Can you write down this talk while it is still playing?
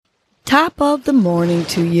Top of the morning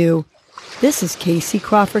to you. This is Casey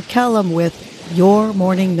Crawford Kellum with Your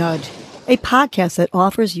Morning Nudge, a podcast that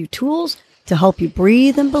offers you tools to help you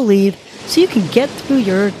breathe and believe so you can get through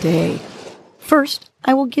your day. First,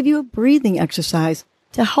 I will give you a breathing exercise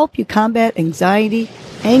to help you combat anxiety,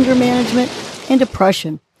 anger management, and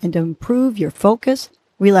depression, and to improve your focus,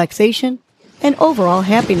 relaxation, and overall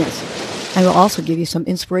happiness. I will also give you some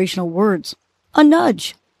inspirational words, a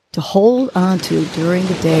nudge, to hold on to during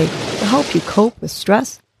the day to help you cope with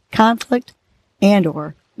stress, conflict, and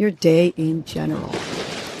or your day in general.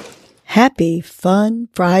 Happy Fun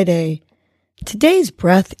Friday. Today's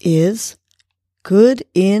breath is good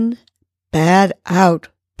in, bad out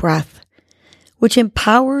breath, which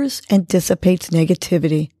empowers and dissipates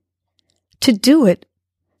negativity. To do it,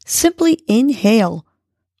 simply inhale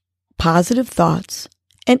positive thoughts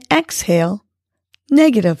and exhale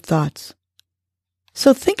negative thoughts.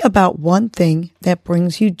 So think about one thing that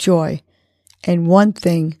brings you joy and one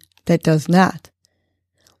thing that does not.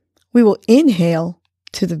 We will inhale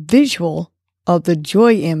to the visual of the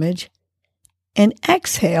joy image and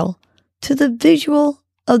exhale to the visual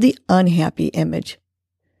of the unhappy image.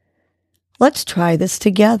 Let's try this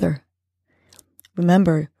together.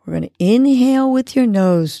 Remember, we're going to inhale with your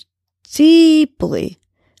nose deeply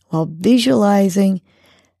while visualizing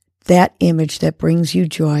that image that brings you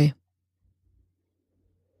joy.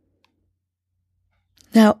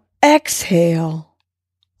 Now exhale,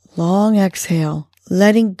 long exhale,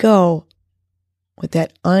 letting go with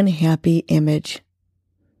that unhappy image.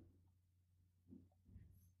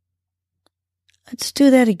 Let's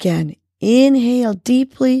do that again. Inhale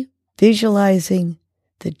deeply, visualizing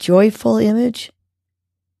the joyful image.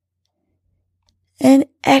 And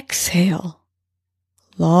exhale,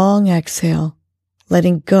 long exhale,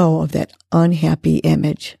 letting go of that unhappy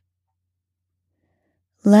image.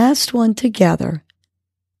 Last one together.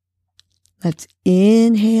 Let's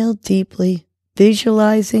inhale deeply,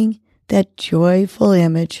 visualizing that joyful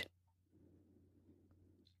image.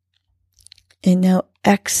 And now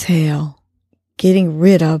exhale, getting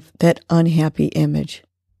rid of that unhappy image.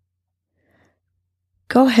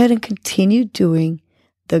 Go ahead and continue doing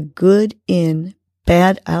the good in,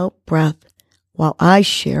 bad out breath while I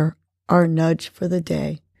share our nudge for the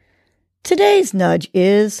day. Today's nudge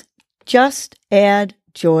is just add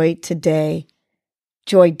joy today.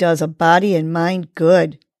 Joy does a body and mind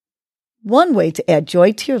good. One way to add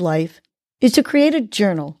joy to your life is to create a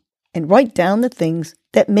journal and write down the things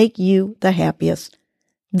that make you the happiest.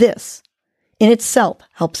 This, in itself,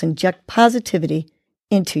 helps inject positivity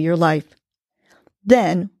into your life.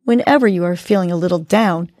 Then, whenever you are feeling a little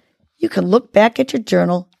down, you can look back at your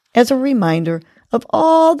journal as a reminder of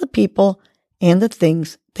all the people and the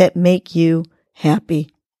things that make you happy.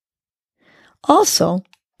 Also,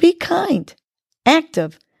 be kind,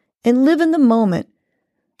 active, and live in the moment.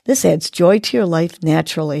 This adds joy to your life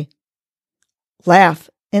naturally. Laugh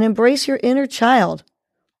and embrace your inner child.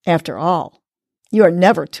 After all, you are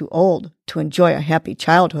never too old to enjoy a happy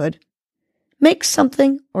childhood. Make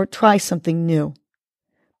something or try something new.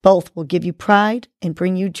 Both will give you pride and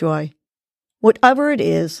bring you joy. Whatever it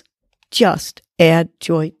is, just add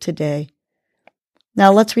joy today.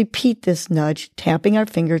 Now let's repeat this nudge, tapping our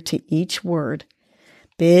finger to each word.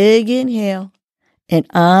 Big inhale. And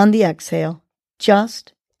on the exhale,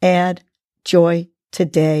 just add joy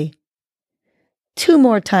today. 2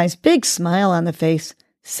 more times, big smile on the face.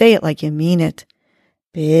 Say it like you mean it.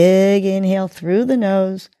 Big inhale through the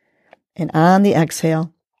nose. And on the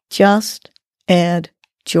exhale, just add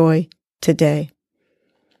joy today.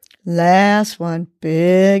 Last one,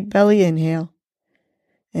 big belly inhale.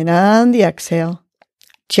 And on the exhale,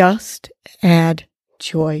 just add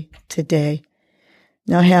joy today.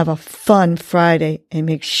 Now have a fun Friday and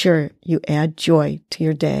make sure you add joy to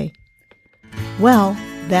your day. Well,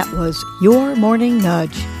 that was your morning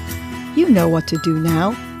nudge. You know what to do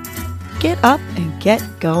now. Get up and get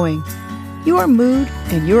going. Your mood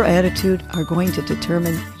and your attitude are going to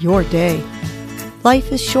determine your day.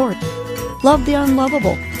 Life is short. Love the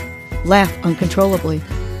unlovable. Laugh uncontrollably.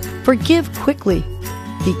 Forgive quickly.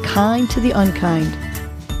 Be kind to the unkind.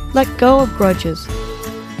 Let go of grudges.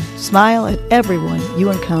 Smile at everyone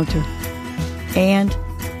you encounter. And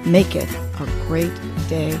make it a great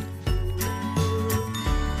day.